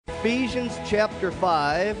Ephesians chapter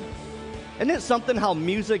 5. Isn't it something how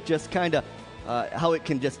music just kind of, how it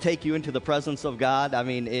can just take you into the presence of God? I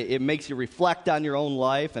mean, it makes you reflect on your own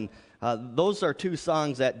life, and those are two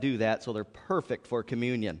songs that do that, so they're perfect for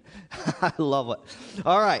communion. I love it.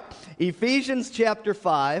 All right, Ephesians chapter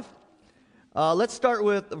 5. Let's start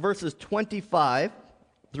with verses 25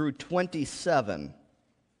 through 27.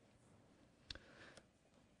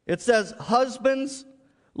 It says, "Husbands,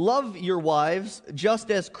 love your wives, just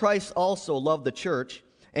as Christ also loved the church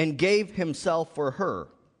and gave himself for her,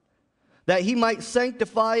 that he might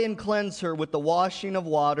sanctify and cleanse her with the washing of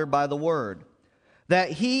water by the word,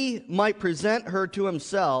 that he might present her to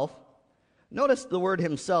himself." Notice the word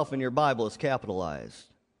himself in your Bible is capitalized.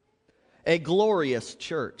 "A glorious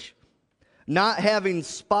church, not having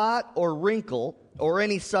spot or wrinkle or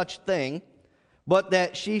any such thing, but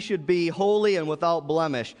that she should be holy and without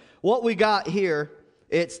blemish." What we got here,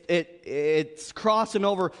 it's crossing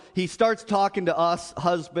over. He starts talking to us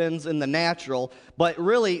husbands in the natural, but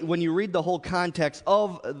really when you read the whole context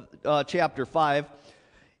of chapter 5,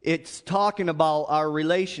 it's talking about our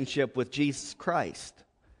relationship with Jesus Christ.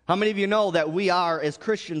 How many of you know that we are, as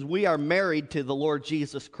Christians, we are married to the Lord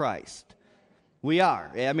Jesus Christ? We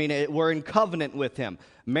are. I mean, we're in covenant with him.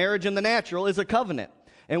 Marriage in the natural is a covenant.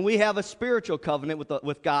 And we have a spiritual covenant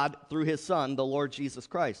with God through his Son, the Lord Jesus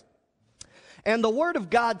Christ. And the Word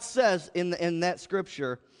of God says in that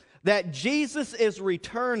scripture that Jesus is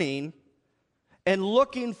returning and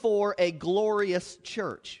looking for a glorious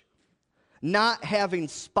church, not having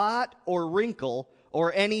spot or wrinkle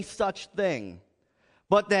or any such thing,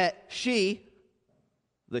 but that she,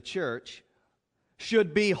 the church,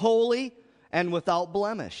 should be holy and without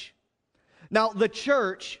blemish. Now, the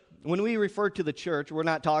church, when we refer to the church, we're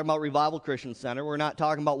not talking about Revival Christian Center. We're not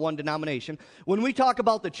talking about one denomination. When we talk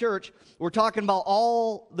about the church, we're talking about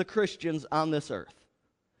all the Christians on this earth.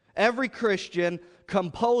 Every Christian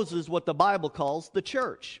composes what the Bible calls the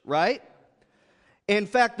church, right? In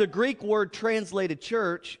fact, the Greek word translated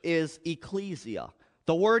church is ecclesia.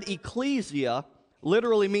 The word ecclesia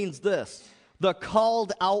literally means this: the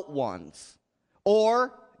called out ones,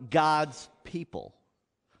 or God's people.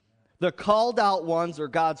 The called out ones are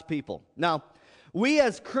God's people. Now, we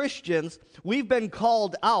as Christians, we've been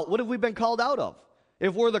called out. What have we been called out of?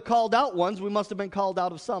 If we're the called out ones, we must have been called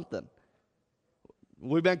out of something.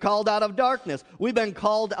 We've been called out of darkness. We've been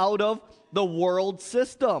called out of the world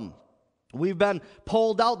system. We've been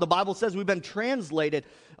pulled out. The Bible says we've been translated.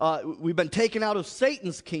 We've been taken out of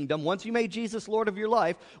Satan's kingdom. Once you made Jesus Lord of your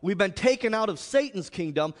life, we've been taken out of Satan's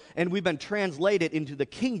kingdom, and we've been translated into the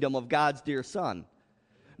kingdom of God's dear Son.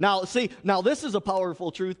 Now, this is a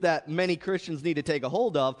powerful truth that many Christians need to take a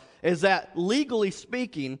hold of, is that legally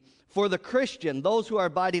speaking, for the Christian, those who are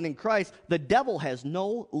abiding in Christ, the devil has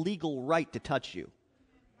no legal right to touch you.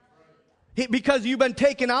 Because you've been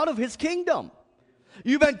taken out of his kingdom.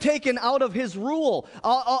 You've been taken out of his rule,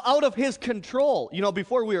 out of his control. You know,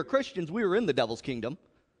 before we were Christians, we were in the devil's kingdom.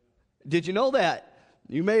 Did you know that?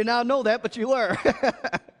 You may not know that, but you were.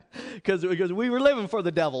 Because we were living for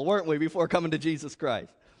the devil, weren't we, before coming to Jesus Christ?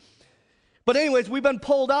 But anyways, we've been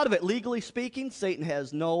pulled out of it. Legally speaking, Satan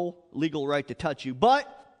has no legal right to touch you. But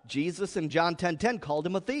Jesus in John 10:10 called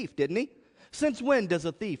him a thief, didn't he? Since when does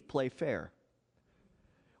a thief play fair?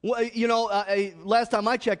 Well, you know, last time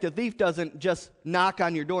I checked, a thief doesn't just knock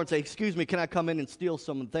on your door and say, "Excuse me, can I come in and steal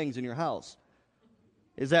some things in your house?"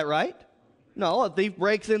 Is that right? No, a thief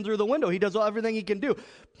breaks in through the window. He does everything he can do.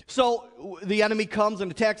 So the enemy comes and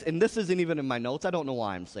attacks, and this isn't even in my notes. I don't know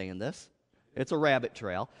why I'm saying this. It's a rabbit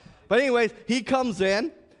trail. But anyways, he comes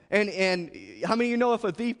in, and how many of you know if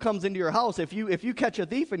a thief comes into your house, if you catch a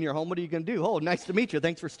thief in your home, what are you going to do? "Oh, nice to meet you.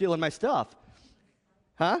 Thanks for stealing my stuff."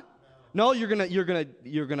 Huh? No, you're gonna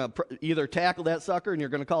either tackle that sucker and you're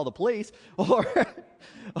gonna call the police, or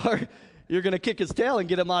you're gonna kick his tail and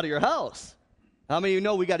get him out of your house. How many of you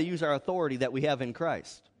know we got to use our authority that we have in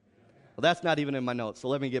Christ? Well, that's not even in my notes, so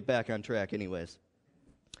let me get back on track anyways.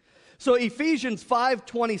 So Ephesians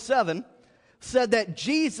 5:27 said that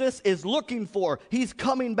Jesus is looking for, he's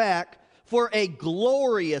coming back for a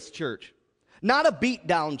glorious church. Not a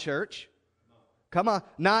beat-down church. Come on.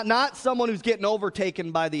 Not someone who's getting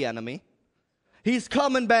overtaken by the enemy. He's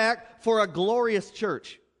coming back for a glorious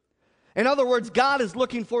church. In other words, God is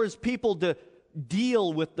looking for his people to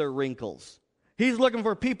deal with their wrinkles. He's looking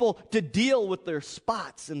for people to deal with their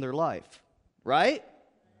spots in their life, right?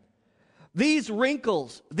 These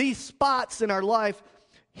wrinkles, these spots in our life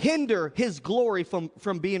hinder his glory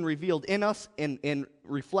from being revealed in us and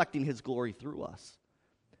reflecting his glory through us.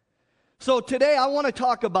 So today I want to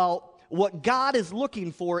talk about what God is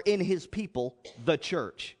looking for in his people, the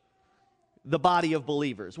church. the body of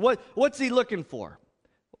believers. What's he looking for?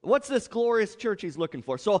 What's this glorious church he's looking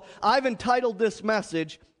for? So I've entitled this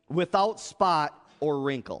message, Without Spot or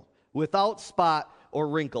Wrinkle. Without Spot or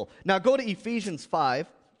Wrinkle. Now go to Ephesians 5.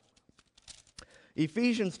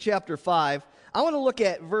 Ephesians chapter 5. I want to look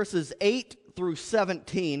at verses 8 through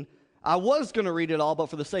 17. I was going to read it all, but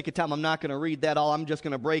for the sake of time, I'm not going to read that all. I'm just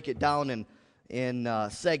going to break it down in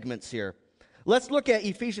segments here. Let's look at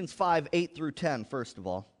Ephesians 5, 8 through 10, first of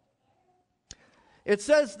all. It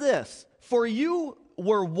says this, "For you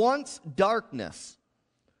were once darkness,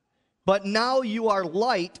 but now you are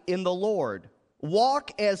light in the Lord.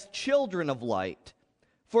 Walk as children of light.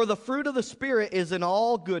 For the fruit of the Spirit is in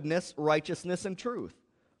all goodness, righteousness, and truth,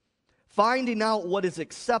 finding out what is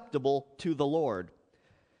acceptable to the Lord."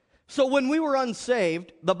 So when we were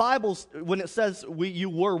unsaved, the Bible, when it says you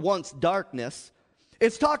were once darkness,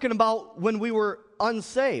 it's talking about when we were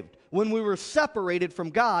unsaved, when we were separated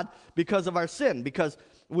from God because of our sin, because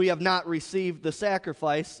we have not received the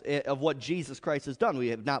sacrifice of what Jesus Christ has done. We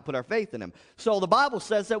have not put our faith in him. So the Bible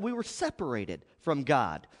says that we were separated from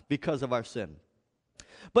God because of our sin.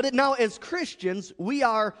 But now as Christians, we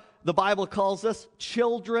are, the Bible calls us,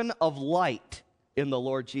 children of light in the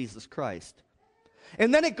Lord Jesus Christ.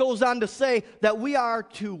 And then it goes on to say that we are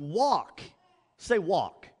to walk. Say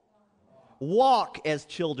walk. Walk as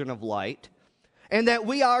children of light. And that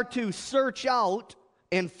we are to search out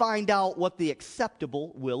and find out what the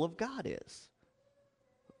acceptable will of God is.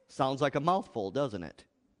 Sounds like a mouthful, doesn't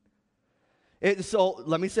it? So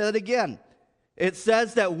let me say that again. It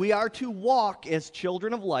says that we are to walk as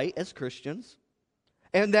children of light, as Christians,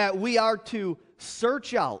 and that we are to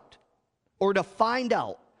search out or to find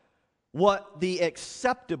out what is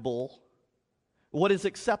acceptable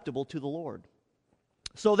to the Lord.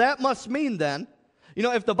 So that must mean then,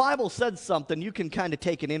 if the Bible said something, you can kind of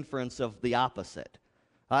take an inference of the opposite.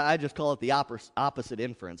 I just call it the opposite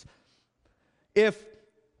inference. If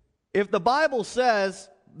the Bible says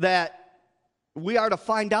that we are to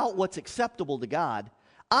find out what's acceptable to God,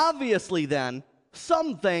 obviously then,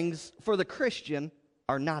 some things for the Christian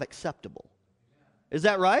are not acceptable. Is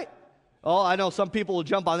that right? Oh, I know some people will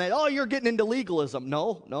jump on that. Oh, you're getting into legalism.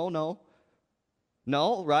 No,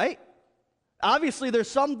 right? Obviously, there's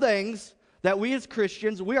some things that we as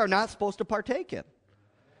Christians, we are not supposed to partake in.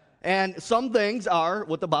 And some things are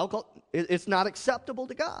what the Bible calls, it's not acceptable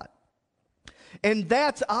to God. And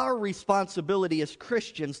that's our responsibility as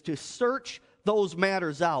Christians, to search those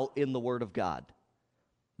matters out in the Word of God.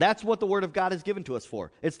 That's what the Word of God is given to us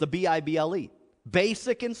for. It's the Bible,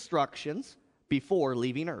 basic instructions before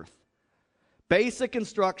leaving earth. Basic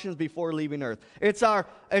instructions before leaving earth. It's our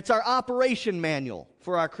operation manual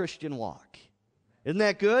for our Christian walk. Isn't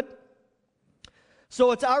that good?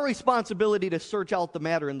 So it's our responsibility to search out the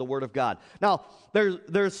matter in the Word of God. Now,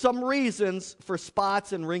 there's some reasons for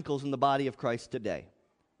spots and wrinkles in the body of Christ today.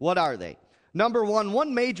 What are they? Number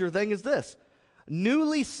one major thing is this.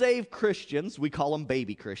 Newly saved Christians, we call them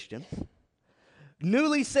baby Christians.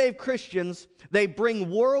 Newly saved Christians, they bring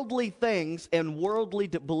worldly things and worldly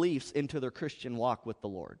beliefs into their Christian walk with the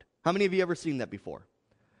Lord. How many of you ever seen that before?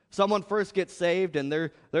 Someone first gets saved and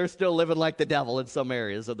they're still living like the devil in some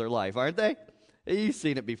areas of their life, aren't they? You've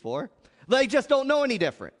seen it before. They just don't know any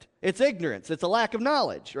different. It's ignorance. It's a lack of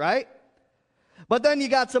knowledge, right? But then you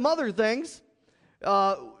got some other things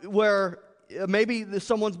where maybe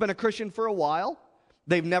someone's been a Christian for a while.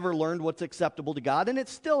 They've never learned what's acceptable to God, and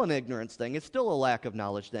it's still an ignorance thing. It's still a lack of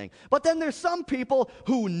knowledge thing. But then there's some people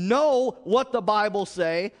who know what the Bible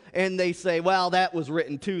say, and they say, well, that was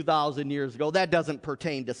written 2,000 years ago. That doesn't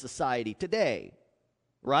pertain to society today,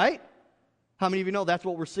 right? How many of you know that's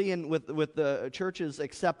what we're seeing with the churches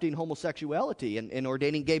accepting homosexuality and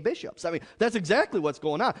ordaining gay bishops? I mean, that's exactly what's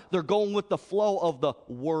going on. They're going with the flow of the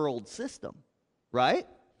world system, right?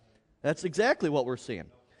 That's exactly what we're seeing.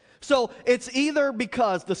 So it's either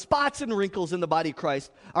because the spots and wrinkles in the body of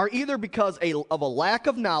Christ are either because of a lack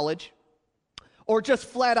of knowledge or just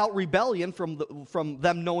flat out rebellion from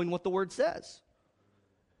them knowing what the Word says.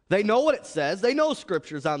 They know what it says. They know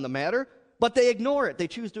Scripture's on the matter, but they ignore it. They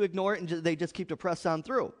choose to ignore it, and they just keep to press on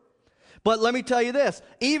through. But let me tell you this.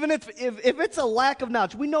 Even if it's a lack of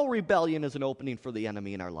knowledge, we know rebellion is an opening for the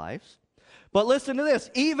enemy in our lives. But listen to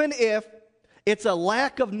this. Even if it's a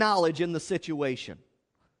lack of knowledge in the situation,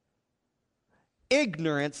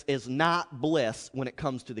 ignorance is not bliss when it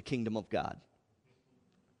comes to the kingdom of God.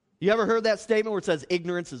 You ever heard that statement where it says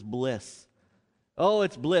ignorance is bliss? Oh,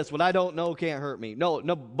 it's bliss. What I don't know can't hurt me. No,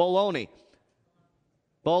 baloney.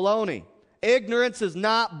 Baloney. Ignorance is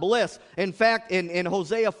not bliss. In fact, in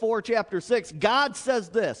Hosea 4, chapter 6, God says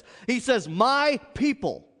this. He says, my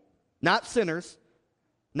people, not sinners,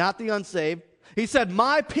 not the unsaved. He said,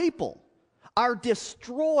 my people are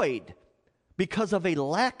destroyed because of a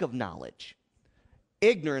lack of knowledge.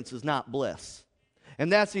 Ignorance is not bliss.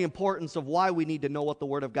 And that's the importance of why we need to know what the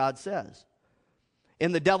Word of God says.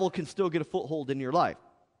 And the devil can still get a foothold in your life.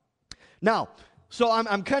 Now, so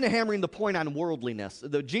I'm kind of hammering the point on worldliness.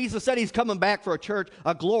 Jesus said he's coming back for a church,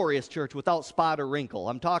 a glorious church without spot or wrinkle.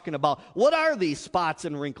 I'm talking about, what are these spots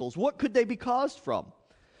and wrinkles? What could they be caused from?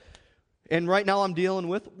 And right now I'm dealing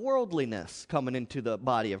with worldliness coming into the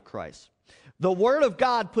body of Christ. The Word of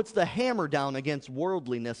God puts the hammer down against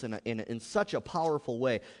worldliness in such a powerful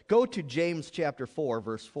way. Go to James chapter 4,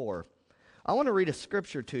 verse 4. I want to read a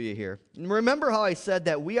scripture to you here. Remember how I said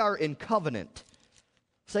that we are in covenant.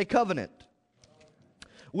 Say covenant.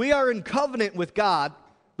 We are in covenant with God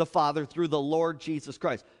the Father through the Lord Jesus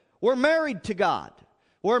Christ. We're married to God.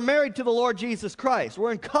 We're married to the Lord Jesus Christ.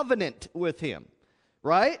 We're in covenant with Him.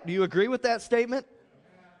 Right? Do you agree with that statement?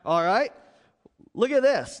 All right. Look at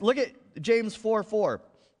this. Look at James 4:4.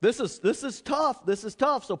 This is tough. This is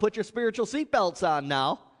tough. So put your spiritual seatbelts on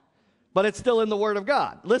now. But it's still in the Word of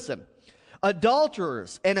God. Listen.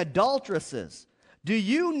 Adulterers and adulteresses, do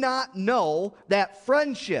you not know that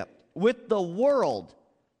friendship with the world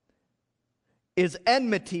is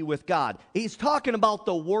enmity with God? He's talking about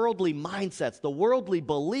the worldly mindsets, the worldly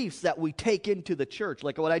beliefs that we take into the church,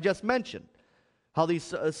 like what I just mentioned. How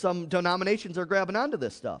these some denominations are grabbing onto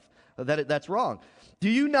this stuff. That's wrong. Do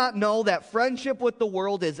you not know that friendship with the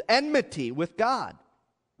world is enmity with God?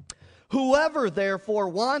 Whoever, therefore,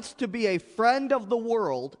 wants to be a friend of the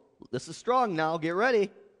world, this is strong now, get ready,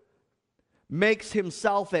 makes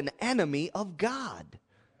himself an enemy of God.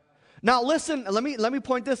 Now listen, let me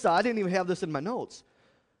point this out. I didn't even have this in my notes.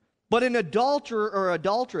 But an adulterer or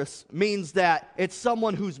adulteress means that it's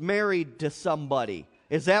someone who's married to somebody.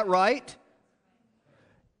 Is that right?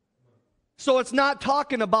 So it's not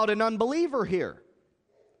talking about an unbeliever here.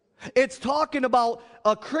 It's talking about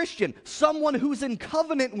a Christian, someone who's in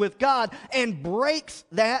covenant with God and breaks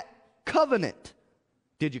that covenant.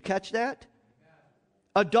 Did you catch that?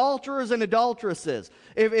 Adulterers and adulteresses.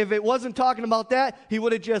 If it wasn't talking about that, he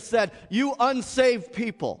would have just said, you unsaved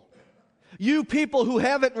people. You people who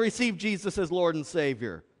haven't received Jesus as Lord and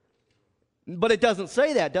Savior. But it doesn't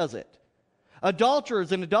say that, does it?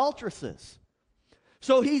 Adulterers and adulteresses.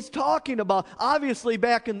 So he's talking about, obviously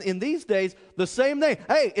back in these days, the same thing.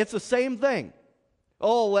 Hey, it's the same thing.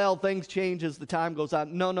 Oh, well, things change as the time goes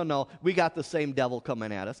on. No. We got the same devil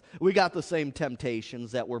coming at us. We got the same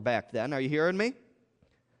temptations that were back then. Are you hearing me?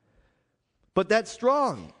 But that's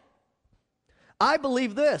strong. I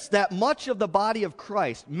believe this, that much of the body of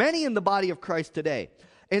Christ, many in the body of Christ today,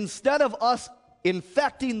 instead of us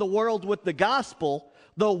infecting the world with the gospel,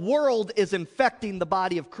 the world is infecting the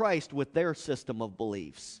body of Christ with their system of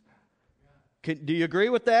beliefs. Do you agree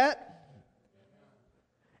with that?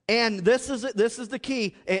 And this is the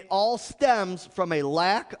key. It all stems from a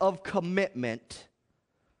lack of commitment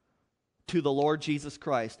to the Lord Jesus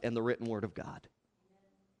Christ and the written Word of God.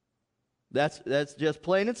 That's just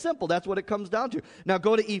plain and simple. That's what it comes down to. Now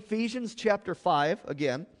go to Ephesians chapter 5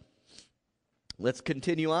 again. Let's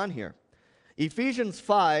continue on here. Ephesians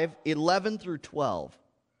 5, 11 through 12.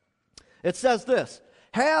 It says this,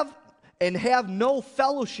 have no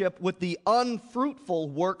fellowship with the unfruitful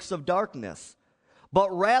works of darkness,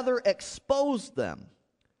 but rather expose them.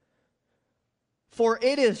 For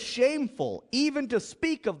it is shameful even to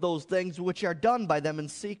speak of those things which are done by them in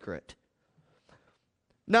secret.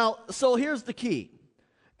 Now, so here's the key.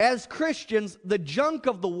 As Christians, the junk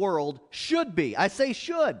of the world should be, I say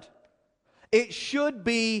should, it should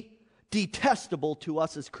be detestable to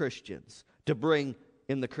us as Christians to bring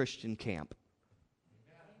in the Christian camp.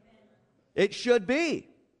 It should be.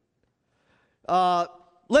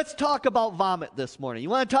 Let's talk about vomit this morning. You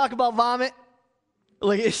want to talk about vomit?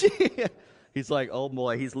 He's like, oh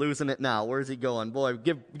boy, he's losing it now. Where's he going? Boy,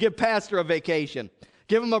 give Pastor a vacation.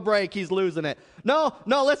 Give him a break. He's losing it. No,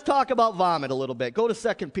 let's talk about vomit a little bit. Go to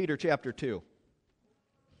 2 Peter chapter 2.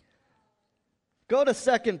 Go to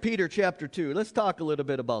 2 Peter chapter 2. Let's talk a little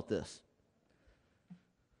bit about this.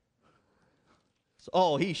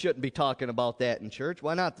 Oh, he shouldn't be talking about that in church.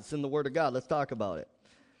 Why not? It's in the Word of God. Let's talk about it.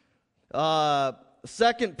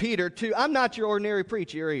 2 Peter 2. I'm not your ordinary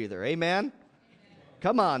preacher either. Amen?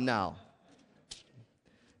 Come on now.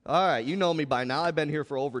 All right, you know me by now. I've been here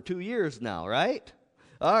for over 2 years now, right?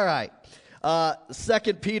 All right.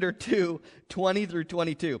 2 Peter 2, 20 through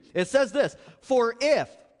 22. It says this, for if,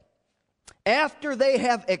 after they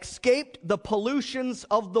have escaped the pollutions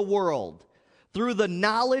of the world, through the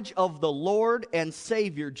knowledge of the Lord and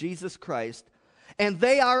Savior Jesus Christ, and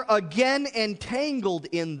they are again entangled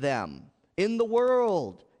in them. in the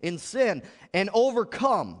world, in sin, and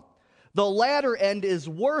overcome. The latter end is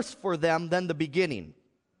worse for them than the beginning.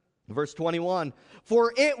 Verse 21,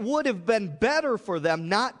 for it would have been better for them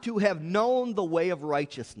not to have known the way of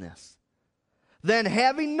righteousness, than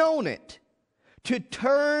having known it, to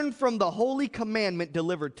turn from the holy commandment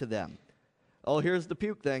delivered to them. Oh, here's the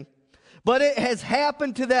puke thing. But it has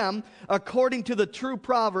happened to them, according to the true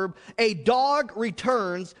proverb, a dog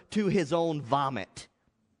returns to his own vomit,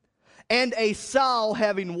 and a sow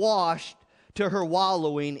having washed to her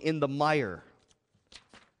wallowing in the mire.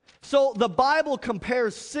 So the Bible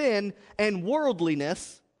compares sin and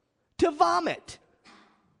worldliness to vomit,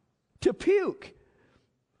 to puke.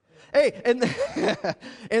 Hey, and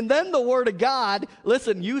then the Word of God,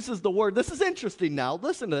 listen, uses the word, this is interesting now,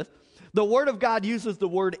 listen to this. The Word of God uses the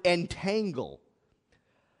word entangle.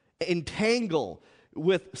 Entangle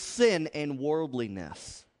with sin and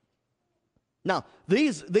worldliness. Now,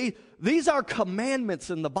 these are commandments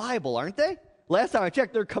in the Bible, aren't they? Last time I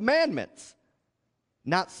checked, they're commandments,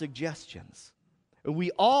 not suggestions.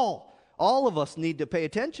 We all of us need to pay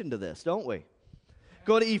attention to this, don't we?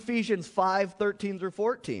 Go to Ephesians 5:13 through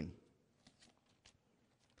 14.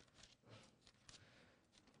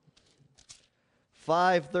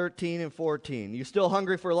 5:13 and 14. You still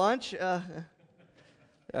hungry for lunch?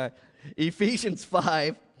 Ephesians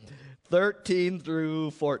 5:13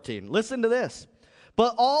 through 14. Listen to this.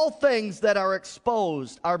 But all things that are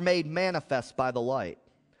exposed are made manifest by the light.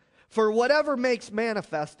 For whatever makes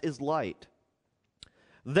manifest is light.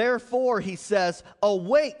 Therefore, he says,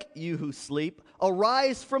 awake, you who sleep,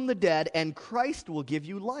 arise from the dead, and Christ will give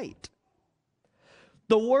you light.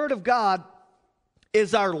 The Word of God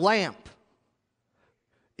is our lamp.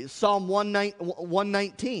 Psalm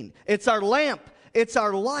 119. It's our lamp. It's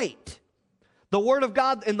our light. The Word of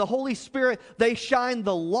God and the Holy Spirit, they shine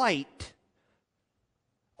the light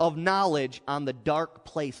of knowledge on the dark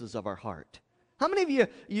places of our heart. How many of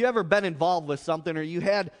you ever been involved with something, or you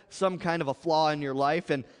had some kind of a flaw in your life,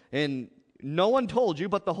 and no one told you,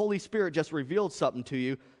 but the Holy Spirit just revealed something to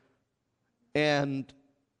you, and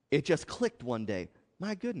it just clicked one day.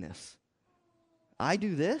 My goodness, I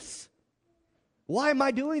do this? Why am I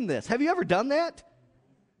doing this? Have you ever done that?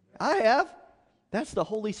 I have. That's the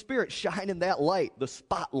Holy Spirit shining that light, the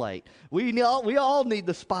spotlight. We all need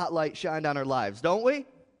the spotlight shined on our lives, don't we?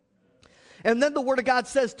 And then the Word of God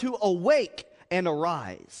says to awake and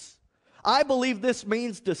arise. I believe this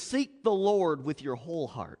means to seek the Lord with your whole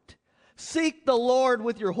heart. Seek the Lord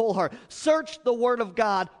with your whole heart. Search the Word of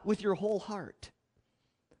God with your whole heart.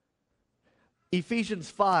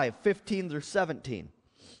 Ephesians 5:15 through 17.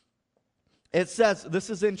 It says, this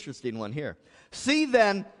is an interesting one here. See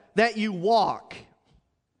then that you walk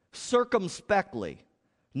circumspectly,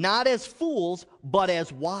 not as fools, but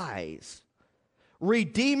as wise,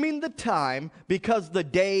 redeeming the time because the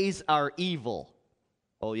days are evil.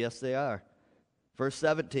 Oh, yes, they are. Verse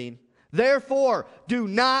 17. Therefore, do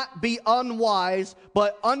not be unwise,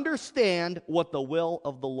 but understand what the will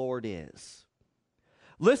of the Lord is.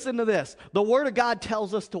 Listen to this. The Word of God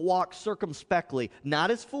tells us to walk circumspectly,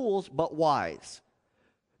 not as fools, but wise.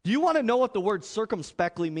 Do you want to know what the word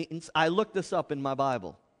circumspectly means? I looked this up in my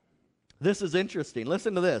Bible. This is interesting.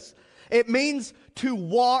 Listen to this. It means to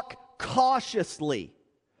walk cautiously,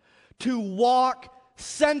 to walk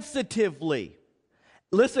sensitively.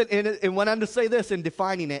 Listen, and it went on to say this in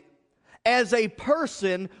defining it. As a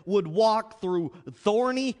person would walk through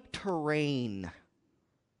thorny terrain.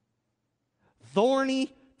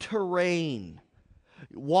 Thorny terrain.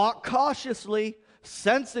 Walk cautiously,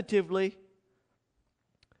 sensitively.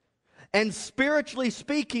 And spiritually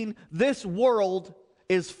speaking, this world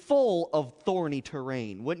is full of thorny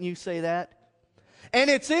terrain. Wouldn't you say that? And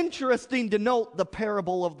it's interesting to note the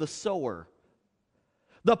parable of the sower.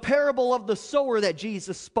 The parable of the sower that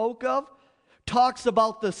Jesus spoke of talks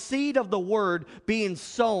about the seed of the word being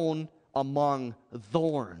sown among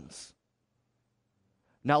thorns.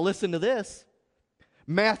 Now listen to this.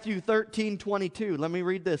 Matthew 13:22. Let me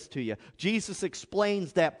read this to you. Jesus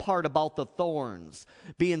explains that part about the thorns,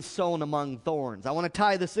 being sown among thorns. I want to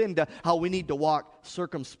tie this into how we need to walk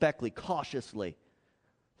circumspectly, cautiously.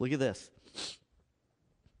 Look at this.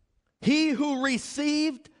 He who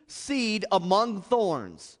received seed among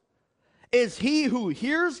thorns is he who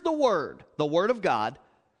hears the word of God,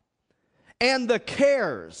 and the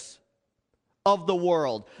cares of the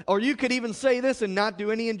world. Or you could even say this and not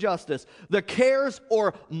do any injustice. The cares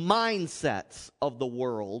or mindsets of the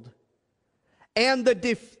world and the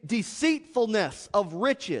deceitfulness of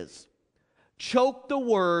riches choke the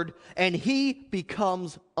word, and he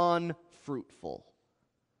becomes unfruitful.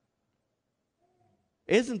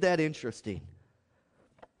 Isn't that interesting?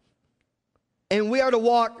 And we are to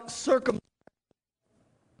walk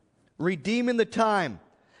redeeming the time.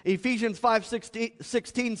 Ephesians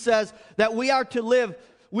 5:16 says that we are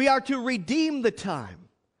to redeem the time.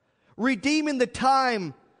 Redeeming the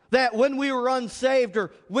time that when we were unsaved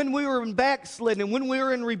or when we were in backslidden and when we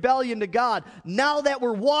were in rebellion to God, now that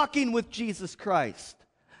we're walking with Jesus Christ,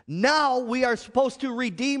 now we are supposed to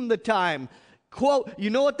redeem the time. Quote, you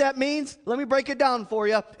know what that means? Let me break it down for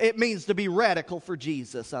you. It means to be radical for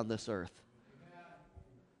Jesus on this earth.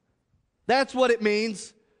 That's what it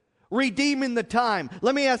means. Redeeming the time.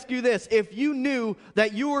 Let me ask you this. If you knew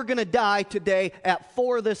that you were going to die today at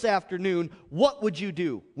 4 this afternoon, what would you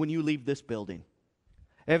do when you leave this building?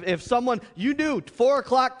 If someone, you knew 4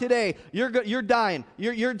 o'clock today, you're dying,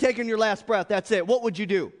 you're taking your last breath, that's it, what would you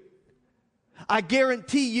do? I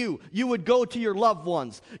guarantee you would go to your loved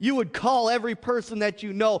ones. You would call every person that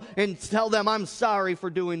you know and tell them, I'm sorry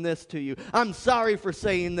for doing this to you. I'm sorry for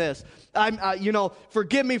saying this.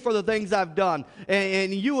 Forgive me for the things I've done.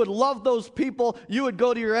 And you would love those people. You would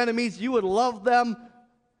go to your enemies. You would love them.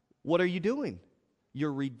 What are you doing?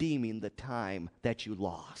 You're redeeming the time that you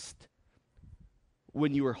lost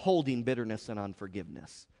when you were holding bitterness and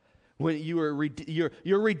unforgiveness. When you're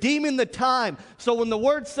redeeming the time. So when the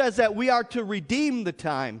Word says that we are to redeem the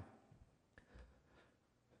time,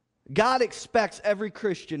 God expects every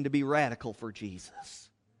Christian to be radical for Jesus.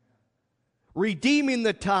 Redeeming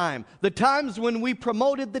the time. The times when we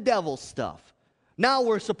promoted the devil's stuff. Now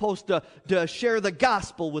we're supposed to share the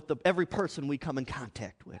gospel with every person we come in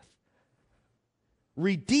contact with.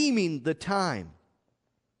 Redeeming the time.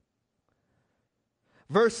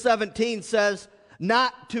 Verse 17 says,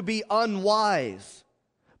 not to be unwise,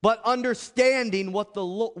 but understanding what the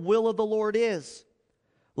will of the Lord is.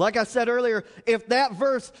 Like I said earlier, if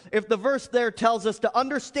the verse there tells us to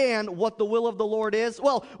understand what the will of the Lord is,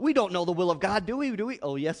 well, we don't know the will of God, do we?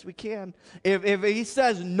 Oh, yes, we can. If he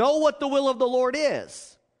says, know what the will of the Lord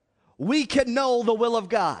is, we can know the will of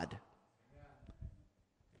God.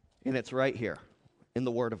 And it's right here in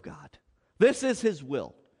the Word of God. This is his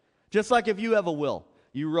will. Just like if you have a will.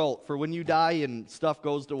 You wrote, for when you die and stuff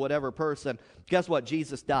goes to whatever person, guess what?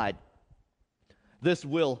 Jesus died. This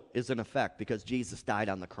will is in effect because Jesus died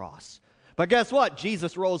on the cross. But guess what?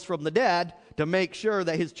 Jesus rose from the dead to make sure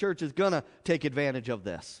that his church is going to take advantage of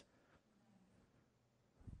this.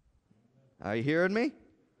 Are you hearing me?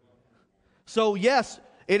 So yes,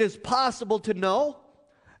 it is possible to know,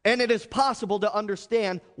 and it is possible to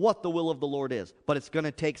understand what the will of the Lord is. But it's going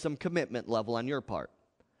to take some commitment level on your part.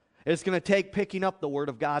 It's going to take picking up the Word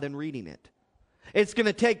of God and reading it. It's going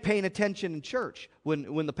to take paying attention in church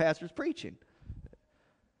when the pastor's preaching.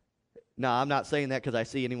 Now, I'm not saying that because I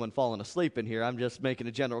see anyone falling asleep in here. I'm just making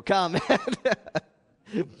a general comment.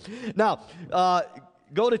 Now,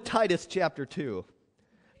 go to Titus chapter 2.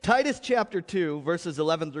 Titus chapter 2, verses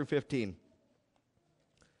 11 through 15.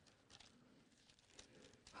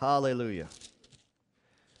 Hallelujah.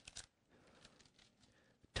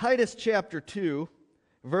 Titus chapter 2.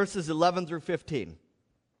 Verses 11 through 15.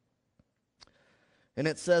 And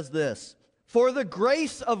it says this, for the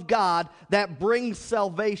grace of God that brings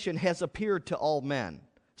salvation has appeared to all men.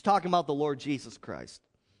 It's talking about the Lord Jesus Christ.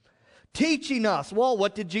 Teaching us, well,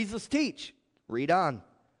 what did Jesus teach? Read on.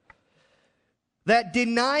 That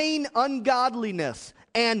denying ungodliness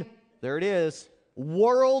and, there it is,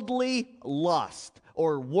 worldly lust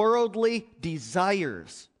or worldly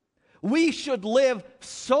desires, we should live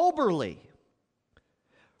soberly,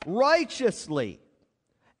 righteously,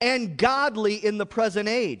 and godly in the present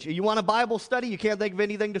age. You want a Bible study? You can't think of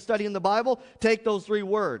anything to study in the Bible? Take those 3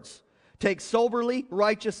 words. Take soberly,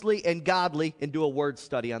 righteously, and godly, and do a word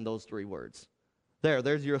study on those 3 words.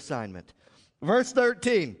 There's your assignment. Verse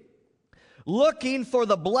 13. Looking for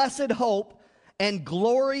the blessed hope and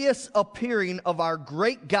glorious appearing of our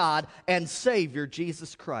great God and Savior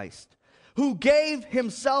Jesus Christ, who gave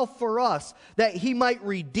himself for us, that he might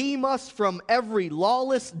redeem us from every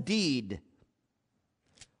lawless deed.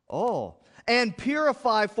 And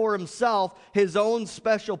purify for himself his own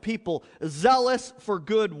special people, zealous for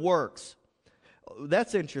good works.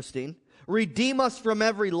 That's interesting. Redeem us from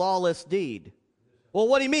every lawless deed. Well,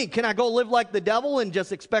 what do you mean? Can I go live like the devil and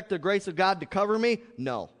just expect the grace of God to cover me?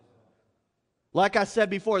 No. Like I said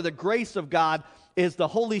before, the grace of God is the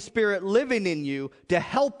Holy Spirit living in you to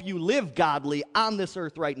help you live godly on this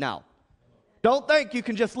earth right now. Don't think you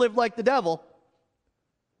can just live like the devil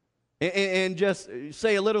and just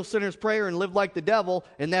say a little sinner's prayer and live like the devil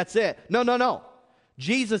and that's it. No.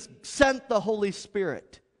 Jesus sent the Holy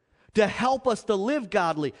Spirit to help us to live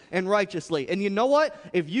godly and righteously. And you know what?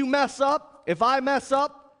 If I mess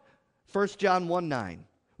up, 1 John 1:9,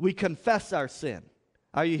 we confess our sin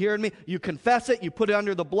Are you hearing me? You confess it, you put it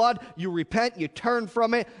under the blood, you repent, you turn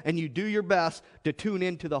from it, and you do your best to tune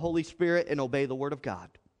into the Holy Spirit and obey the Word of God.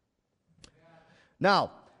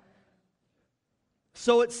 Now,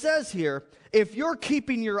 so it says here, if you're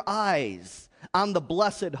keeping your eyes on the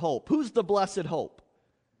blessed hope, who's the blessed hope?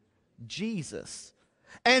 Jesus.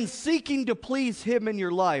 And seeking to please Him in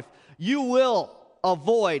your life, you will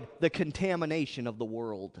avoid the contamination of the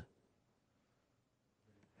world.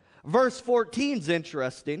 Verse 14 is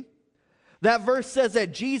interesting. That verse says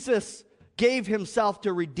that Jesus gave Himself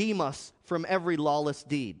to redeem us from every lawless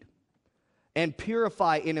deed and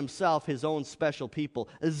purify in Himself His own special people,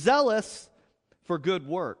 zealous for good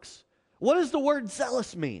works. What does the word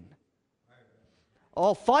zealous mean?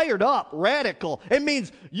 Oh, fired up, radical. It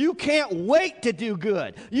means you can't wait to do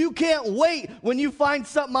good. You can't wait when you find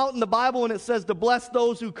something out in the Bible and it says to bless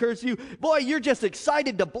those who curse you. Boy, you're just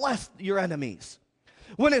excited to bless your enemies.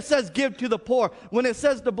 When it says give to the poor, when it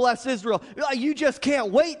says to bless Israel, you just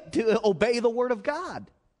can't wait to obey the Word of God.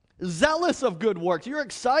 Zealous of good works. You're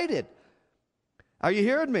excited. Are you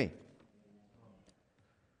hearing me?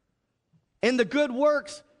 In the good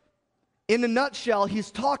works, in a nutshell, he's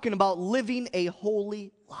talking about living a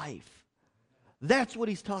holy life. That's what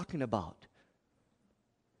he's talking about.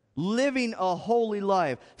 Living a holy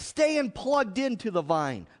life. Staying plugged into the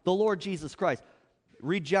vine, the Lord Jesus Christ.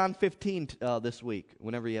 Read John 15 this week,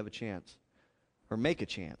 whenever you have a chance. Or make a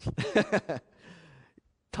chance.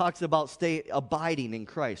 Talks about abiding in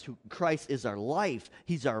Christ. Christ is our life.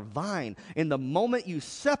 He's our vine. And the moment you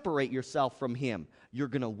separate yourself from Him, you're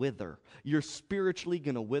going to wither. You're spiritually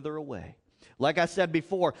going to wither away. Like I said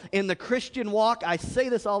before, in the Christian walk, I say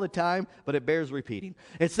this all the time, but it bears repeating.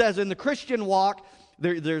 It says in the Christian walk,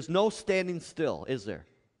 there's no standing still, is there?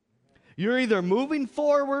 You're either moving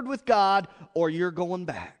forward with God or you're going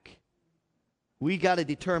back. We got to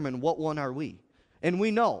determine what one are we. And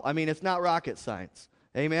we know. I mean, it's not rocket science.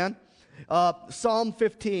 Amen? Psalm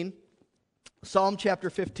chapter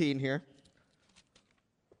 15 here.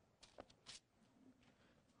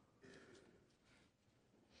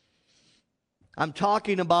 I'm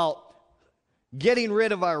talking about getting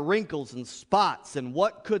rid of our wrinkles and spots, and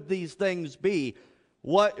what could these things be?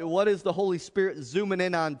 What is the Holy Spirit zooming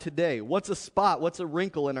in on today? What's a spot? What's a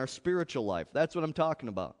wrinkle in our spiritual life? That's what I'm talking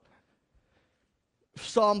about.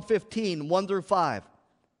 Psalm 15, 1 through 5.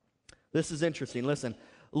 This is interesting. Listen.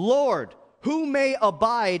 Lord, who may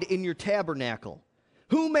abide in your tabernacle?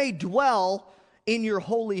 Who may dwell in your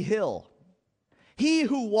holy hill? He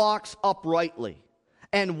who walks uprightly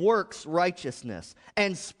and works righteousness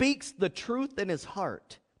and speaks the truth in his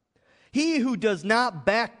heart. He who does not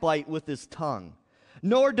backbite with his tongue,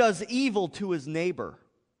 nor does evil to his neighbor,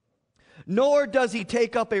 nor does he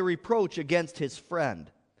take up a reproach against his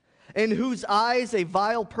friend, in whose eyes a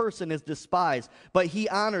vile person is despised, but he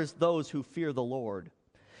honors those who fear the Lord.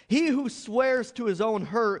 He who swears to his own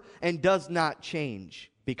hurt and does not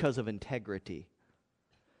change because of integrity.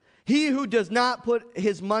 He who does not put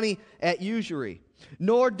his money at usury,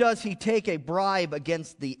 nor does he take a bribe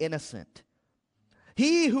against the innocent.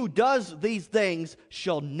 He who does these things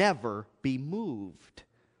shall never be moved.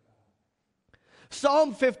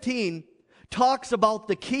 Psalm 15 talks about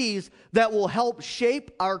the keys that will help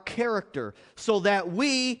shape our character so that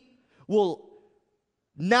we will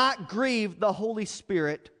not grieve the Holy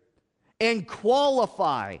Spirit and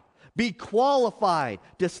be qualified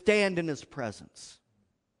to stand in His presence.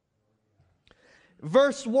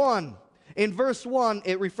 In verse 1,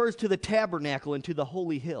 it refers to the tabernacle and to the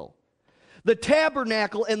holy hill. The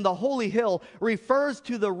tabernacle and the holy hill refers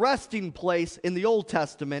to the resting place in the Old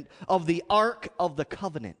Testament of the Ark of the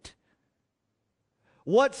Covenant.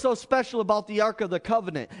 What's so special about the Ark of the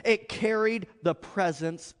Covenant? It carried the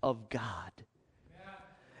presence of God.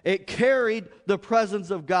 It carried the presence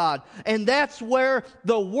of God. And that's where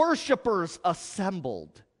the worshipers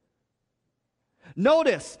assembled.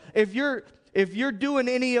 Notice, if you're doing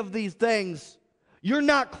any of these things, you're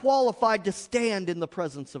not qualified to stand in the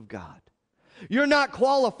presence of God. You're not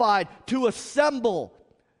qualified to assemble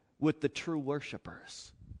with the true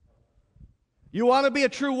worshipers. You want to be a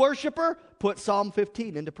true worshiper? Put Psalm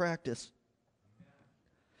 15 into practice.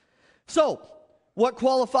 So, what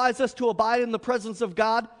qualifies us to abide in the presence of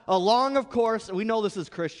God? Along, of course, we know this as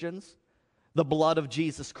Christians, the blood of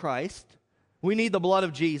Jesus Christ. We need the blood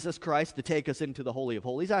of Jesus Christ to take us into the Holy of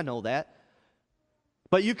Holies. I know that.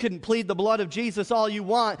 But you can plead the blood of Jesus all you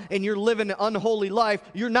want, and you're living an unholy life,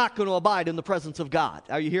 you're not going to abide in the presence of God.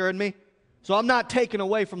 Are you hearing me? So I'm not taking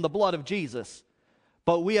away from the blood of Jesus,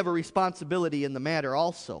 but we have a responsibility in the matter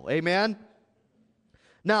also. Amen?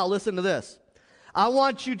 Now, listen to this. I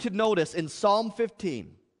want you to notice in Psalm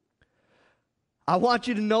 15, I want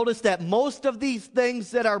you to notice that most of these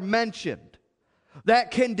things that are mentioned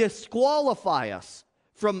that can disqualify us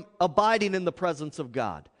from abiding in the presence of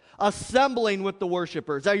God, assembling with the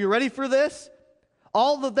worshipers. Are you ready for this?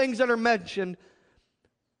 All the things that are mentioned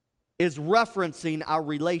is referencing our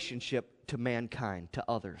relationship to mankind, to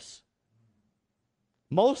others.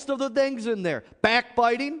 Most of the things in there,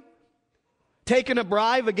 backbiting, taking a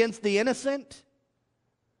bribe against the innocent.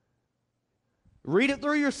 Read it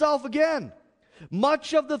through yourself again.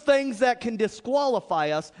 Much of the things that can disqualify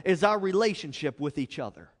us is our relationship with each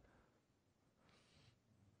other.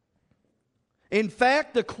 In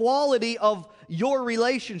fact, the quality of your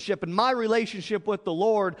relationship and my relationship with the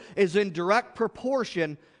Lord is in direct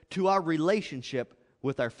proportion to our relationship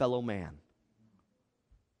with our fellow man.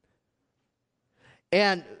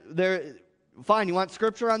 And there, fine, you want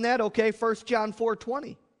scripture on that? Okay, 1 John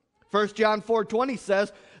 4:20. 1 John 4:20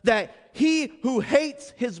 says that he who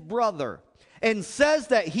hates his brother and says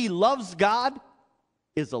that he loves God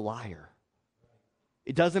is a liar.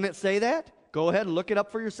 Doesn't it say that? Go ahead and look it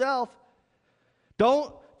up for yourself.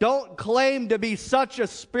 Don't claim to be such a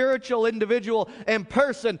spiritual individual and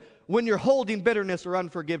person when you're holding bitterness or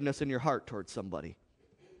unforgiveness in your heart towards somebody.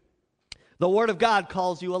 The Word of God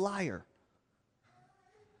calls you a liar.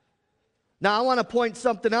 Now, I want to point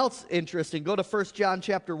something else interesting. Go to 1 John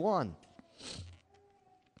chapter 1.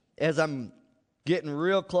 As I'm getting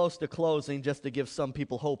real close to closing, just to give some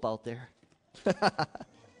people hope out there.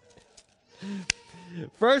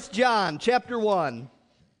 1 John chapter 1,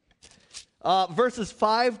 verses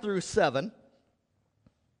 5 through 7.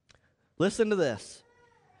 Listen to this.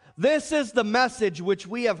 This is the message which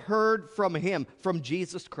we have heard from him, from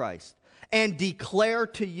Jesus Christ, and declare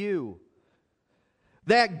to you,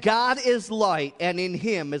 that God is light, and in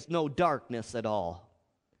him is no darkness at all.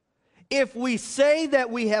 If we say that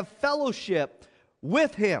we have fellowship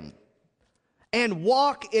with him and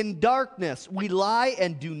walk in darkness, we lie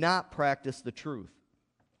and do not practice the truth.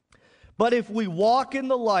 But if we walk in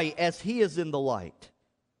the light as he is in the light,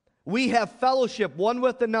 we have fellowship one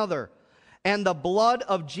with another, and the blood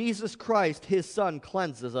of Jesus Christ, his Son,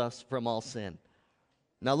 cleanses us from all sin.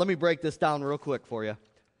 Now let me break this down real quick for you.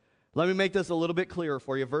 Let me make this a little bit clearer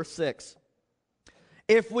for you. Verse 6.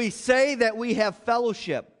 If we say that we have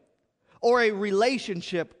fellowship or a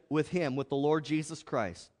relationship with him, with the Lord Jesus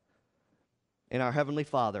Christ and our Heavenly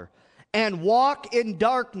Father, and walk in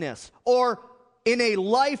darkness or in a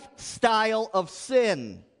lifestyle of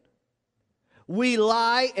sin, we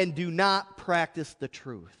lie and do not practice the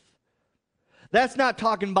truth. That's not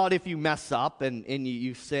talking about if you mess up and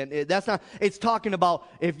you sin. That's not. It's talking about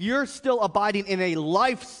if you're still abiding in a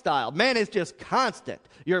lifestyle. Man, it's just constant.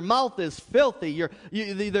 Your mouth is filthy.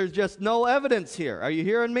 There's just no evidence here. Are you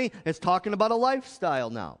hearing me? It's talking about a lifestyle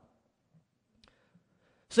now.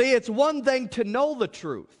 See, it's one thing to know the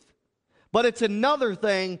truth, but it's another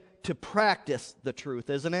thing to practice the truth,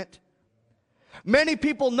 isn't it? Many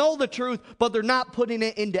people know the truth, but they're not putting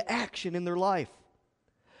it into action in their life.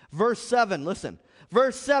 Verse 7, listen.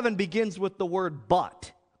 Verse 7 begins with the word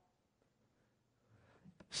but.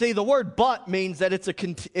 See, the word but means that it's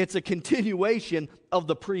a continuation of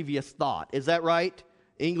the previous thought. Is that right?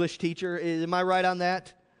 English teacher, am I right on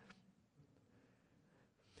that?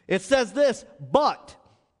 It says this, but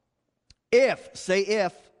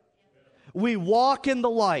if we walk in the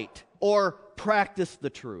light or practice the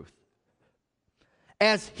truth,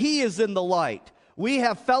 as he is in the light, we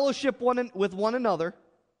have fellowship with one another,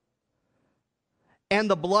 and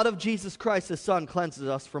the blood of Jesus Christ, his Son, cleanses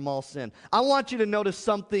us from all sin. I want you to notice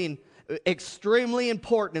something extremely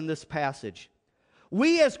important in this passage.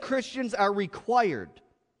 We as Christians are required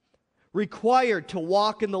to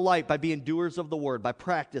walk in the light by being doers of the word, by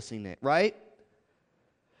practicing it, right?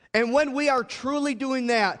 And when we are truly doing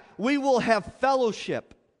that, we will have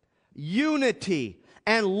fellowship, unity,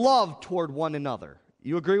 and love toward one another.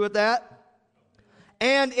 You agree with that?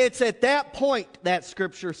 And it's at that point that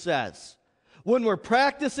Scripture says, when we're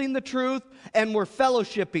practicing the truth and we're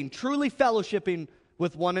fellowshipping, truly fellowshipping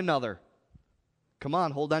with one another. Come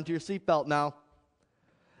on, hold on to your seatbelt now.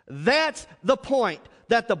 That's the point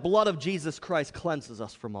that the blood of Jesus Christ cleanses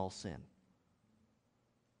us from all sin.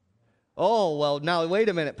 Oh, well, now wait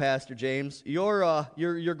a minute, Pastor James. You're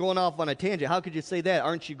going off on a tangent. How could you say that?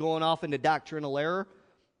 Aren't you going off into doctrinal error?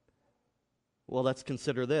 Well, let's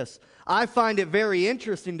consider this. I find it very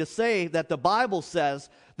interesting to say that the Bible says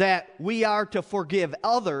that we are to forgive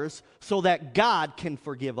others so that God can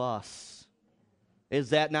forgive us.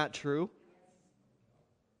 Is that not true?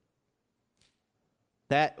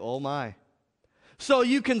 Oh my. So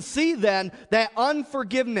you can see then that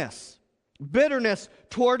unforgiveness, bitterness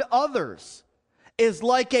toward others, is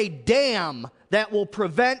like a dam that will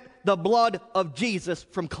prevent the blood of Jesus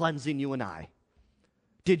from cleansing you and I.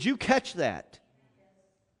 Did you catch that?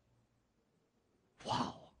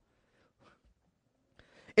 Wow.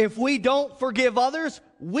 If we don't forgive others,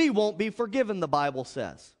 we won't be forgiven, the Bible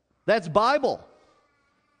says. That's Bible.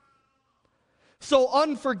 So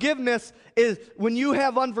unforgiveness is, when you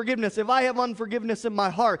have unforgiveness, if I have unforgiveness in my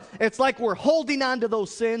heart, it's like we're holding on to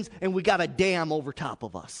those sins and we got a dam over top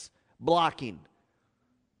of us, blocking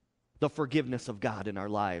the forgiveness of God in our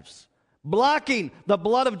lives, blocking the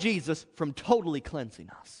blood of Jesus from totally cleansing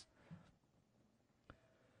us.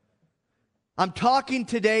 I'm talking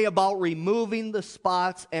today about removing the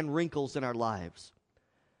spots and wrinkles in our lives.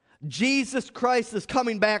 Jesus Christ is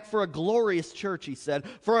coming back for a glorious church, he said,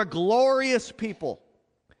 for a glorious people.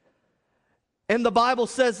 And the Bible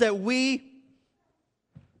says that we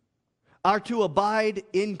are to abide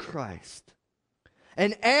in Christ.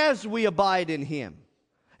 And as we abide in him,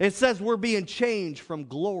 it says we're being changed from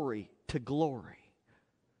glory to glory.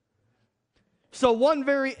 So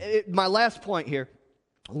my last point here,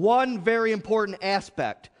 one very important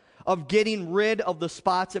aspect of getting rid of the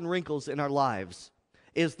spots and wrinkles in our lives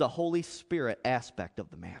is the Holy Spirit aspect of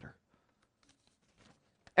the matter.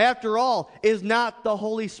 After all, is not the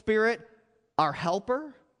Holy Spirit our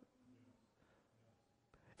helper?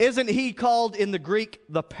 Isn't he called in the Greek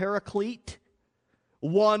the Paraclete?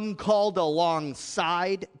 One called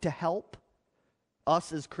alongside to help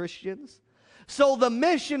us as Christians. So the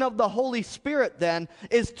mission of the Holy Spirit then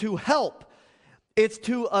is to help. It's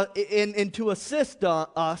to assist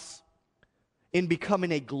us in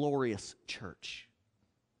becoming a glorious church.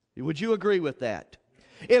 Would you agree with that?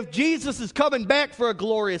 If Jesus is coming back for a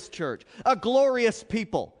glorious church, a glorious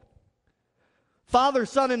people, Father,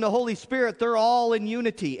 Son, and the Holy Spirit, they're all in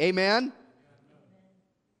unity. Amen?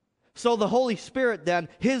 So the Holy Spirit then,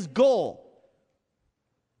 his goal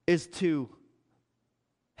is to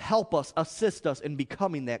help us, assist us in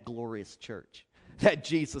becoming that glorious church that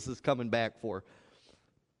Jesus is coming back for.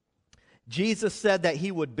 Jesus said that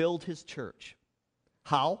he would build his church.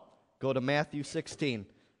 How? Go to Matthew 16.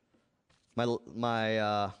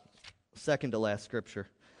 My second to last scripture.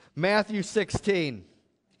 Matthew 16.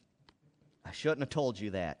 I shouldn't have told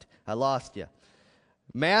you that. I lost you.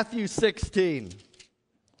 Matthew 16.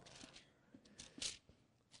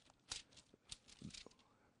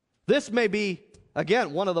 This may be,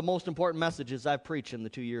 again, one of the most important messages I've preached in the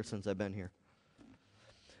 2 years since I've been here.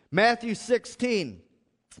 Matthew 16,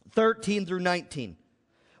 13 through 19.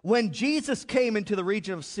 When Jesus came into the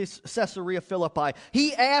region of Caesarea Philippi,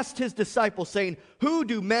 he asked his disciples, saying, "Who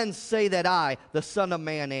do men say that I, the Son of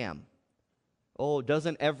Man, am?" Oh,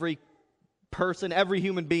 doesn't every person, every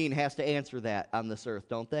human being has to answer that on this earth,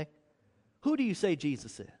 don't they? Who do you say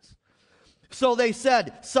Jesus is? So they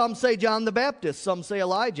said, some say John the Baptist, some say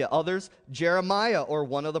Elijah, others Jeremiah or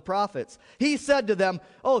one of the prophets. He said to them,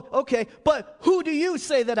 "Oh, okay, but who do you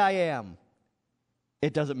say that I am?"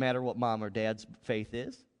 It doesn't matter what mom or dad's faith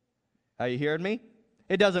is. Are you hearing me?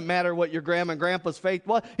 It doesn't matter what your grandma and grandpa's faith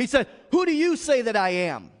was. He said, "Who do you say that I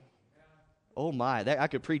am?" Oh my, I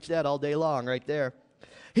could preach that all day long right there.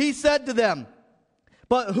 He said to them,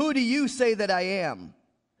 "But who do you say that I am?"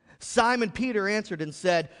 Simon Peter answered and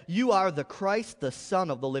said, "You are the Christ, the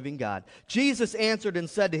Son of the living God." Jesus answered and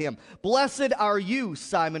said to him, "Blessed are you,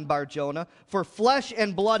 Simon Bar-Jonah, for flesh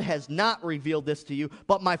and blood has not revealed this to you,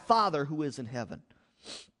 but my Father who is in heaven.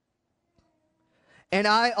 And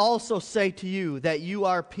I also say to you that you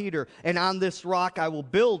are Peter, and on this rock I will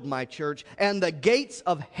build my church, and the gates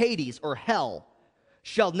of Hades, or hell,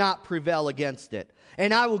 shall not prevail against it.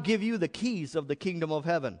 And I will give you the keys of the kingdom of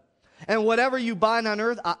heaven. And whatever you bind on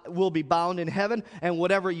earth will be bound in heaven, and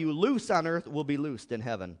whatever you loose on earth will be loosed in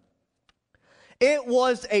heaven." It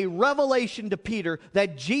was a revelation to Peter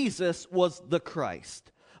that Jesus was the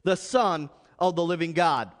Christ, the Son of the living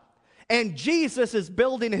God. And Jesus is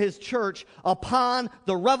building his church upon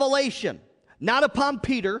the revelation, not upon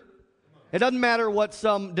Peter. It doesn't matter what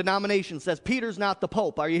some denomination says. Peter's not the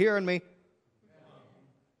Pope. Are you hearing me?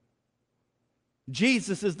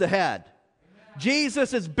 Jesus is the head.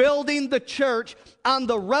 Jesus is building the church on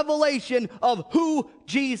the revelation of who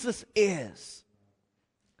Jesus is.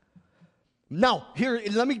 Now, here,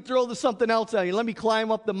 let me throw something else at you. Let me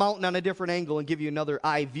climb up the mountain on a different angle and give you another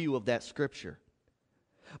eye view of that scripture.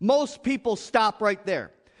 Most people stop right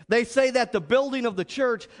there. They say that the building of the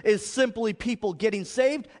church is simply people getting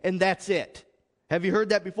saved, and that's it. Have you heard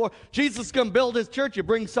that before? Jesus is going to build his church. You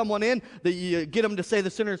bring someone in, you get them to say the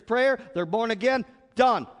sinner's prayer, they're born again,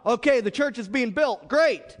 done. Okay, the church is being built.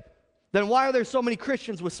 Great. Then why are there so many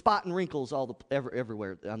Christians with spot and wrinkles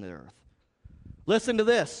everywhere on the earth? Listen to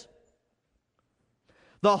this.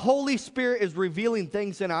 The Holy Spirit is revealing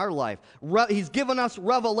things in our life. He's given us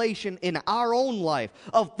revelation in our own life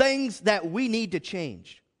of things that we need to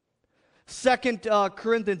change. 2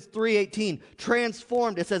 Corinthians 3:18,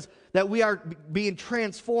 transformed. It says that we are being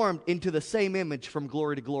transformed into the same image from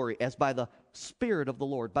glory to glory as by the Spirit of the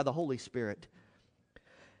Lord, by the Holy Spirit.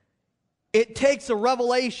 It takes a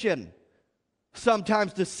revelation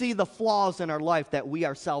sometimes to see the flaws in our life that we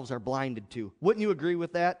ourselves are blinded to. Wouldn't you agree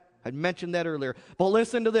with that? I mentioned that earlier. But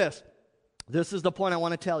listen to this. This is the point I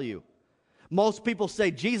want to tell you. Most people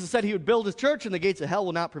say Jesus said he would build his church and the gates of hell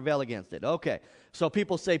will not prevail against it. Okay, so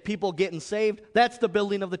people say people getting saved, that's the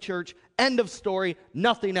building of the church. End of story,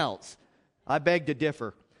 nothing else. I beg to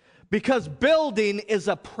differ. Because building is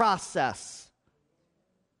a process.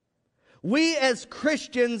 We as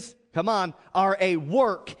Christians, come on, are a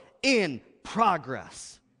work in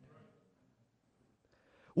progress.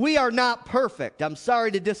 We are not perfect. I'm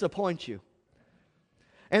sorry to disappoint you.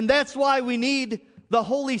 And that's why we need the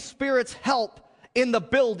Holy Spirit's help in the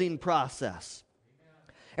building process.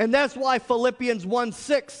 And that's why Philippians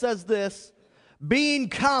 1:6 says this, being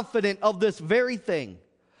confident of this very thing,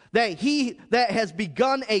 that he that has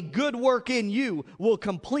begun a good work in you will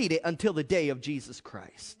complete it until the day of Jesus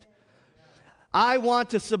Christ. I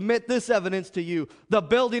want to submit this evidence to you. The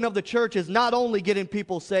building of the church is not only getting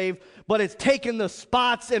people saved, but it's taking the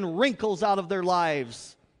spots and wrinkles out of their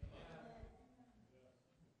lives.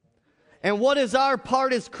 And what is our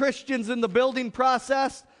part as Christians in the building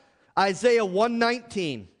process? Isaiah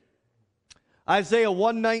 1:19. Isaiah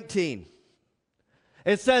 1:19.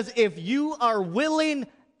 It says, if you are willing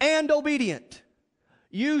and obedient,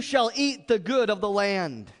 you shall eat the good of the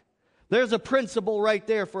land. There's a principle right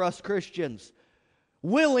there for us Christians.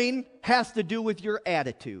 Willing has to do with your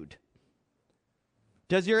attitude.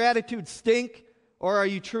 Does your attitude stink, or are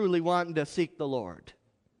you truly wanting to seek the Lord?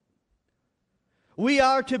 We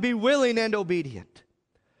are to be willing and obedient.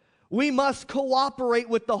 We must cooperate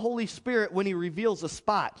with the Holy Spirit when he reveals a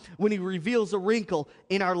spot, when he reveals a wrinkle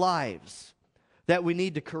in our lives that we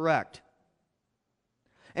need to correct.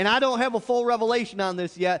 And I don't have a full revelation on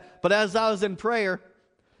this yet, but as I was in prayer,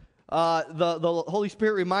 the Holy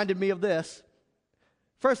Spirit reminded me of this.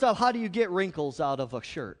 First off, how do you get wrinkles out of a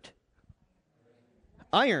shirt?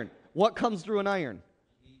 Iron. What comes through an iron?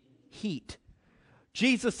 Heat.